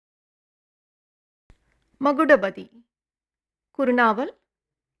மகுடபதி குறுநாவல்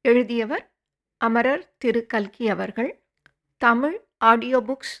எழுதியவர் அமரர் திரு கல்கி அவர்கள். தமிழ் ஆடியோ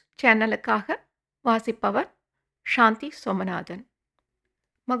புக்ஸ் சேனலுக்காக வாசிப்பவர் சாந்தி சோமநாதன்.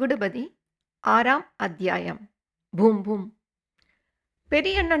 மகுடபதி 6ஆம் அத்தியாயம். பூம் பூம்.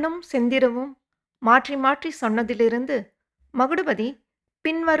 பெரியண்ணனும் செந்திருவும் மாற்றி மாற்றி சொன்னதிலிருந்து மகுடபதி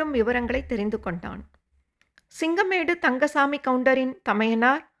பின்வரும் விவரங்களை தெரிந்து கொண்டான். சிங்கமேடு தங்கசாமி கவுண்டரின்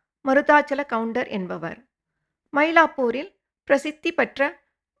தமையனார் மருதாச்சல கவுண்டர் என்பவர் மயிலாப்பூரில் பிரசித்தி பெற்ற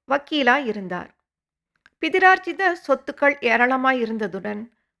வக்கீலாயிருந்தார். பிதிரார்ஜித சொத்துக்கள் ஏராளமாயிருந்ததுடன்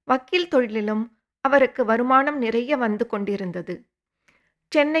வக்கீல் தொழிலிலும் அவருக்கு வருமானம் நிறைய வந்து கொண்டிருந்தது.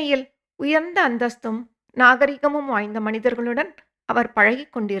 சென்னையில் உயர்ந்த அந்தஸ்தும் நாகரிகமும் வாய்ந்த மனிதர்களுடன் அவர் பழகி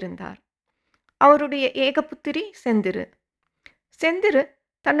கொண்டிருந்தார். அவருடைய ஏகபுத்திரி செந்திரு. செந்திரு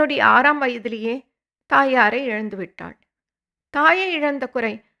தன்னுடைய 6ஆம் வயதிலேயே தாயாரை இழந்துவிட்டாள். தாயை இழந்த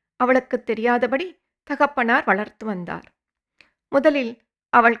குறை அவளுக்கு தெரியாதபடி தகப்பனார் வளர்த்து வந்தார். முதலில்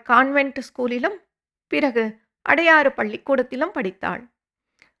அவள் கான்வென்ட் ஸ்கூலிலும் பிறகு அடையாறு பள்ளிக்கூடத்திலும் படித்தாள்.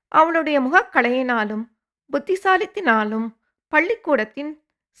 அவளுடைய முகக்கலையினாலும் புத்திசாலித்தினாலும் பள்ளிக்கூடத்தின்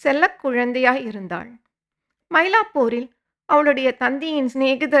செல்லக் குழந்தையாயிருந்தாள். மயிலாப்பூரில் அவளுடைய தந்தையின்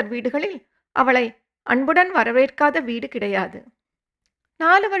சிநேகிதர் வீடுகளில் அவளை அன்புடன் வரவேற்காத வீடு கிடையாது.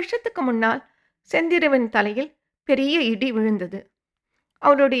 4 வருஷத்துக்கு முன்னால் செந்திருவின் தலையில் பெரிய இடி விழுந்தது.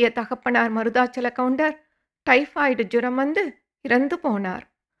 அவளுடைய தகப்பனார் மருதாச்சல கவுண்டர் டைபாய்டு ஜுரம் வந்து இறந்து போனார்.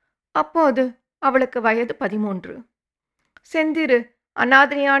 அப்போது அவளுக்கு வயது 13. செந்திரு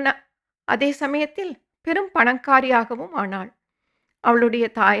அனாதையான அதே சமயத்தில் பெரும் பணக்காரியாகவும் ஆனாள். அவளுடைய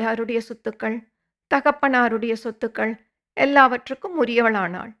தாயாருடைய சொத்துக்கள், தகப்பனாருடைய சொத்துக்கள் எல்லாவற்றுக்கும்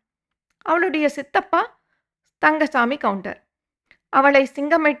உரியவளானாள். அவளுடைய சித்தப்பா தங்கசாமி கவுண்டர் அவளை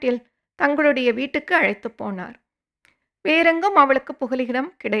சிங்கமேட்டில் தங்களுடைய வீட்டுக்கு அழைத்து போனார். வேறெங்கும் அவளுக்கு புகலிடம்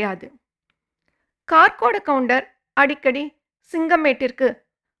கிடையாது. கார்கோட கவுண்டர் அடிக்கடி சிங்கமேட்டிற்கு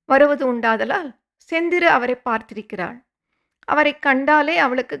வருவது உண்டாதலால் செந்திரு அவரை பார்த்திருக்கிறாள். அவரை கண்டாலே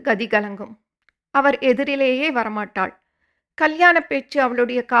அவளுக்கு கதி கலங்கும். அவர் எதிரிலேயே வரமாட்டாள். கல்யாண பேச்சு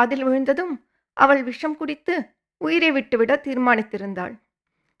அவளுடைய காதில் விழுந்ததும் அவள் விஷம் குடித்து உயிரை விட்டுவிட தீர்மானித்திருந்தாள்.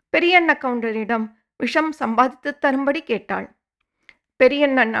 பெரியண்ண கவுண்டரிடம் விஷம் சம்பாதித்து தரும்படி கேட்டாள்.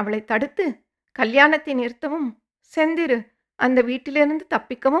 பெரியண்ணன் அவளை தடுத்து கல்யாணத்தை நிறுத்தவும் செந்திரு அந்த வீட்டிலிருந்து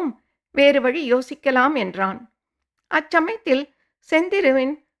தப்பிக்கவும் வேறு வழி யோசிக்கலாம் என்றான். அச்சமயத்தில்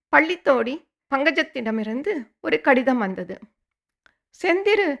செந்திருவின் பள்ளித்தோடி பங்கஜத்திடமிருந்து ஒரு கடிதம் வந்தது.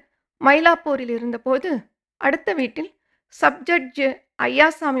 செந்திரு மயிலாப்பூரில் இருந்தபோது அடுத்த வீட்டில் சப்ஜட்ஜ்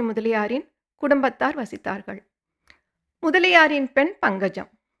ஐயாசாமி முதலியாரின் குடும்பத்தார் வசித்தார்கள். முதலியாரின் பெண்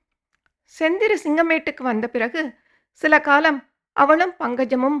பங்கஜம். செந்திரு சிங்கமேட்டுக்கு வந்த பிறகு சில காலம் அவளும்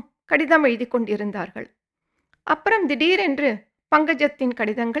பங்கஜமும் கடிதம் எழுதி கொண்டிருந்தார்கள். அப்புறம் திடீரென்று பங்கஜத்தின்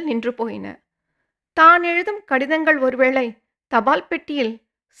கடிதங்கள் நின்று போயின. தான் எழுதும் கடிதங்கள் ஒருவேளை தபால் பெட்டியில்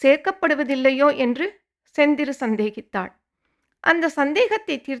சேர்க்கப்படுவதில்லையோ என்று செந்திரு சந்தேகித்தாள். அந்த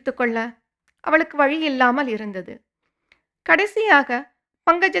சந்தேகத்தை தீர்த்து கொள்ள அவளுக்கு வழி இல்லாமல் இருந்தது. கடைசியாக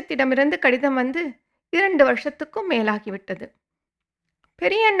பங்கஜத்திடமிருந்து கடிதம் வந்து 2 வருஷத்துக்கும் மேலாகிவிட்டது.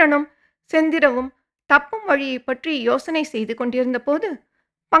 பெரியண்ணனும் செந்திரவும் தப்பும் வழியை பற்றி யோசனை செய்து கொண்டிருந்த போது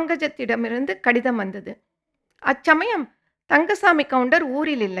பங்கஜத்திடமிருந்து கடிதம் வந்தது. அச்சமயம் தங்கசாமி கவுண்டர்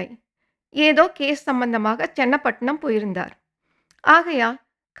ஊரில் இல்லை. ஏதோ கேஸ் சம்பந்தமாக சென்னப்பட்டினம் போயிருந்தார். ஆகையால்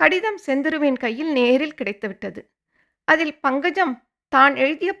கடிதம் செந்திருவின் கையில் நேரில் கிடைத்துவிட்டது. அதில் பங்கஜம் தான்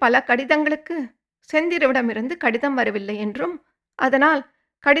எழுதிய பல கடிதங்களுக்கு செந்திருவிடமிருந்து கடிதம் வரவில்லை என்றும் அதனால்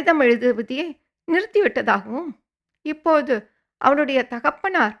கடிதம் எழுதுவதையே நிறுத்திவிட்டதாகவும் இப்போது அவளுடைய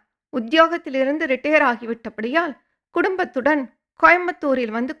தகப்பனார் உத்தியோகத்திலிருந்து ரிட்டையர் ஆகிவிட்டபடியால் குடும்பத்துடன்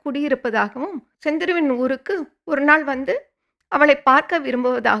கோயம்புத்தூரில் வந்து குடியிருப்பதாகவும் செந்திருவின் ஊருக்கு ஒரு நாள் வந்து அவளை பார்க்க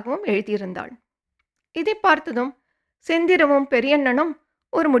விரும்புவதாகவும் எழுதியிருந்தாள். இதை பார்த்ததும் செந்திருவும் பெரியண்ணனும்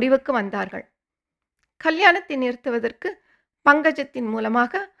ஒரு முடிவுக்கு வந்தார்கள். கல்யாணத்தை நிறுத்துவதற்கு பங்கஜத்தின்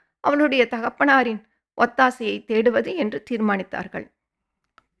மூலமாக அவளுடைய தகப்பனாரின் ஒத்தாசையை தேடுவது என்று தீர்மானித்தார்கள்.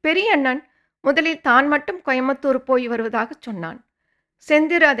 பெரியண்ணன் முதலில் தான் மட்டும் கோயம்புத்தூர் போய் வருவதாக சொன்னான்.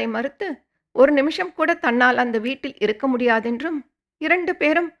 செந்திரு அதை மறுத்து ஒரு நிமிஷம் கூட தன்னால் அந்த வீட்டில் இருக்க முடியாதென்றும் 2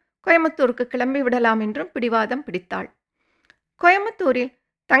 பேரும் கோயம்புத்தூருக்கு கிளம்பி விடலாம் என்றும் பிடிவாதம் பிடித்தாள். கோயம்புத்தூரில்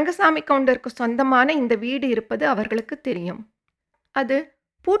தங்கசாமி கவுண்டருக்கு சொந்தமான இந்த வீடு இருப்பது அவர்களுக்கு தெரியும். அது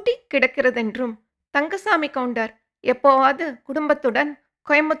பூட்டி கிடக்கிறதென்றும் தங்கசாமி கவுண்டர் எப்போவாது குடும்பத்துடன்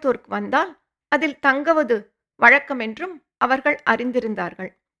கோயம்புத்தூருக்கு வந்தால் அதில் தங்குவது வழக்கம் என்றும் அவர்கள்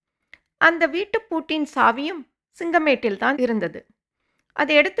அறிந்திருந்தார்கள். அந்த வீட்டு பூட்டின் சாவியும் சிங்கமேட்டில்தான் இருந்தது.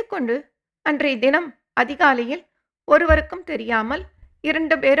 அதை எடுத்துக்கொண்டு அன்றைய தினம் அதிகாலையில் ஒருவருக்கும் தெரியாமல்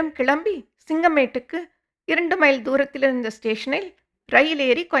 2 பேரும் கிளம்பி சிங்கமேட்டுக்கு 2 மைல் தூரத்தில் இருந்த ஸ்டேஷனில் ரயில்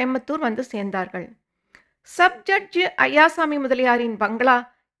ஏறி கோயம்புத்தூர் வந்து சேர்ந்தார்கள். சப் ஜட்ஜ் ஐயாசாமி முதலியாரின் பங்களா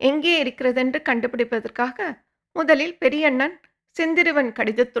எங்கே இருக்கிறதென்று கண்டுபிடிப்பதற்காக முதலில் பெரியண்ணன் செந்திருவன்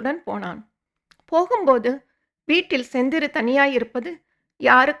கடிதத்துடன் போனான். போகும்போது வீட்டில் செந்திரு தனியாயிருப்பது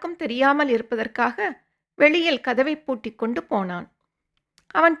யாருக்கும் தெரியாமல் இருப்பதற்காக வெளியில் கதவை பூட்டிக் கொண்டு போனான்.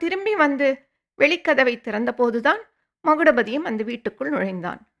 அவன் திரும்பி வந்து வெளிக்கதவை திறந்தபோதுதான் மகுடபதியும் அந்த வீட்டுக்குள்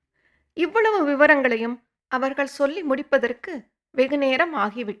நுழைந்தான். இவ்வளவு விவரங்களையும் அவர்கள் சொல்லி முடிப்பதற்கு வெகு நேரம்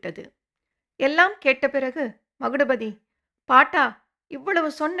ஆகிவிட்டது. எல்லாம் கேட்ட பிறகு மகுடபதி, பாட்டா, இவ்வளவு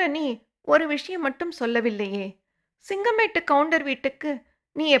சொன்ன நீ ஒரு விஷயம் மட்டும் சொல்லவில்லையே, சிங்கமேட்டு கவுண்டர் வீட்டுக்கு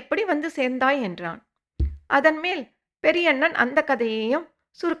நீ எப்படி வந்து சேர்ந்தாய் என்றான். அதன் மேல் பெரியண்ணன் அந்த கதையையும்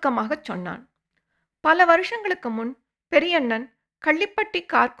சுருக்கமாகச் சொன்னான். பல வருஷங்களுக்கு முன் பெரியண்ணன் கள்ளிப்பட்டி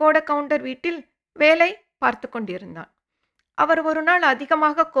கார்கோட கவுண்டர் வீட்டில் வேலை பார்த்து கொண்டிருந்தான். அவர் ஒரு நாள்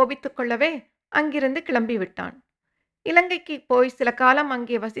அதிகமாக கோபித்துக் கொள்ளவே அங்கிருந்து கிளம்பிவிட்டான். இலங்கைக்கு போய் சில காலம்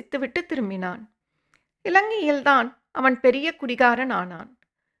அங்கே வசித்துவிட்டு திரும்பினான். இலங்கையில்தான் அவன் பெரிய குடிகாரன் ஆனான்.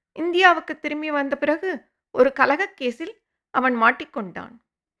 இந்தியாவுக்கு திரும்பி வந்த பிறகு ஒரு கலகக் கேஸில் அவன் மாட்டிக்கொண்டான்.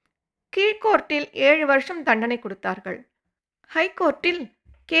 கீழ்கோர்ட்டில் 7 வருஷம் தண்டனை கொடுத்தார்கள். ஹைகோர்ட்டில்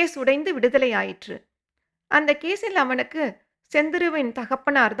கேஸ் உடைந்து விடுதலையாயிற்று. அந்த கேஸில் அவனுக்கு செந்திருவின்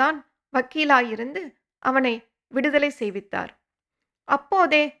தகப்பனார்தான் வக்கீலாயிருந்து அவனை விடுதலை செய்வித்தார்.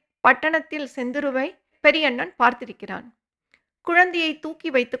 அப்போதே பட்டணத்தில் செந்திருவை பெரியண்ணன் பார்த்திருக்கிறான். குழந்தையை தூக்கி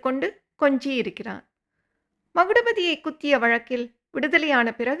வைத்துக்கொண்டு கொஞ்சி இருக்கிறான். மகுடபதியை குத்திய வழக்கில் விடுதலையான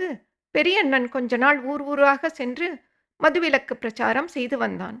பிறகு பெரியண்ணன் கொஞ்ச நாள் ஊர் ஊராக சென்று மதுவிலக்கு பிரச்சாரம் செய்து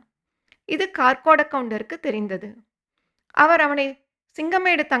வந்தான். இது கார்கோட கவுண்டருக்கு தெரிந்தது. அவர் அவனை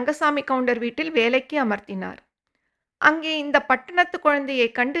சிங்கமேடு தங்கசாமி கவுண்டர் வீட்டில் வேலைக்கு அமர்த்தினார். அங்கே இந்த பட்டணத்து குழந்தையை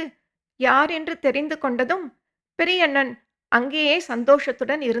கண்டு யார் என்று தெரிந்து கொண்டதும் பெரியண்ணன் அங்கேயே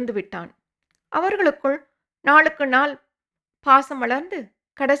சந்தோஷத்துடன் இருந்து விட்டான். அவர்களுக்குள் நாளுக்கு நாள் பாசம் வளர்ந்து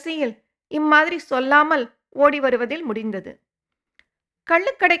கடைசியில் இம்மாதிரி சொல்லாமல் ஓடி வருவதில் முடிந்தது.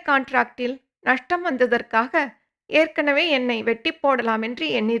 கள்ளுக்கடை கான்ட்ராக்டில் நஷ்டம் வந்ததற்காக ஏற்கனவே என்னை வெட்டி போடலாம் என்று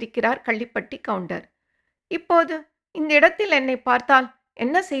எண்ணியிருக்கிறார் கள்ளிப்பட்டி கவுண்டர். இப்போது இந்த இடத்தில் என்னை பார்த்தால்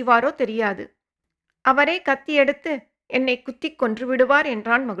என்ன செய்வாரோ தெரியாது. அவரே கத்தி எடுத்து என்னை குத்தி கொன்று விடுவார்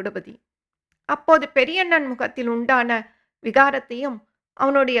என்றான் மகுடபதி. அப்போது பெரியண்ணன் முகத்தில் உண்டான விகாரத்தையும்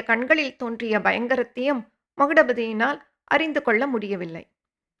அவனுடைய கண்களில் தோன்றிய பயங்கரத்தையும் மகுடபதியினால் அறிந்து கொள்ள முடியவில்லை.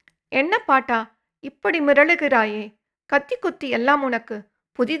 என்ன பாட்டா, இப்படி மிரளுகிறாயே, கத்தி குத்தி எல்லாம் உனக்கு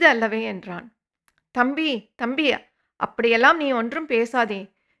புதிது அல்லவே என்றான். தம்பி தம்பி, அப்படியெல்லாம் நீ ஒன்றும் பேசாதே.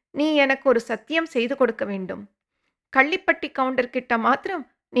 நீ எனக்கு ஒரு சத்தியம் செய்து கொடுக்க வேண்டும். கள்ளிப்பட்டி கவுண்டர் கிட்ட மாத்திரம்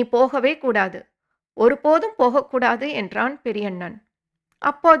நீ போகவே கூடாது, ஒருபோதும் போகக்கூடாது என்றான் பெரியண்ணன்.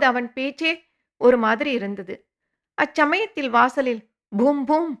 அப்போது அவன் பேச்சே ஒரு மாதிரி இருந்தது. அச்சமயத்தில் வாசலில் பூம்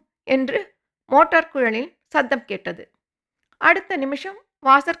பூம் என்று மோட்டார் குழலில் சத்தம் கேட்டது. அடுத்த நிமிஷம்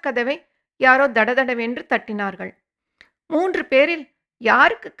வாசற்கதவை யாரோ தடதடவென்று தட்டினார்கள். 3 பேரில்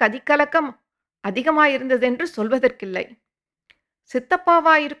யாருக்கு கதிக்கலக்கம் அதிகமாயிருந்ததென்று சொல்வதற்கில்லை.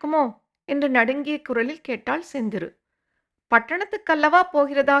 சித்தப்பாவாயிருக்குமோ என்று நடுங்கிய குரலில் கேட்டாள் செந்திரு. பட்டணத்துக்கல்லவா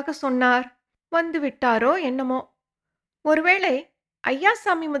போகிறதாக சொன்னார், வந்து விட்டாரோ என்னமோ. ஒருவேளை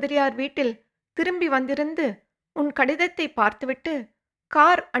ஐயாசாமி முதலியார் வீட்டில் திரும்பி வந்திருந்து உன் கடிதத்தை பார்த்துவிட்டு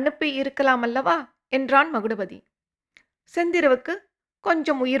கார் அனுப்பி இருக்கலாம் அல்லவா என்றான் மகுடபதி. செந்திருவுக்கு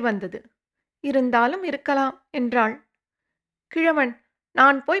கொஞ்சம் உயிர் வந்தது. இருந்தாலும் இருக்கலாம் என்றாள். கிழவன்,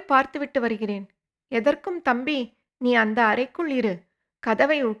 நான் போய் பார்த்துவிட்டு வருகிறேன். எதற்கும் தம்பி, நீ அந்த அறைக்குள் இரு,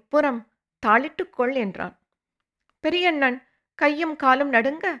 கதவை உட்புறம் தாளிட்டுக்கொள் என்றான். பெரியண்ணன் கையும் காலும்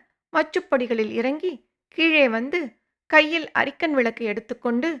நடுங்க மச்சுப்படிகளில் இறங்கி கீழே வந்து கையில் அரிக்கன் விளக்கு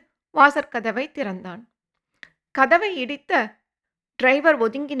எடுத்துக்கொண்டு வாசற்கதவை திறந்தான். கதவை இடித்த டிரைவர்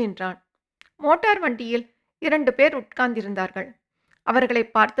ஒதுங்கி நின்றான். மோட்டார் வண்டியில் 2 பேர் உட்கார்ந்திருந்தார்கள். அவர்களை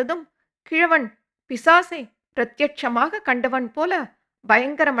பார்த்ததும் கிழவன் பிசாசை பிரத்யட்சமாக கண்டவன் போல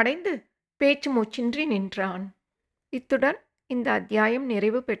பயங்கரமடைந்து பேச்சு மூச்சின்றி நின்றான். இத்துடன் இந்த அத்தியாயம்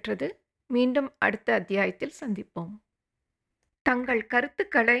நிறைவு பெற்றது. மீண்டும் அடுத்த அத்தியாயத்தில் சந்திப்போம். தங்கள்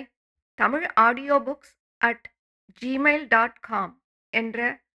கருத்துக்களை tamilaudiobooks@gmail.com என்ற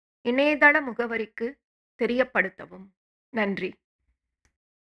இணையதள முகவரிக்கு தெரியப்படுத்தவும். நன்றி.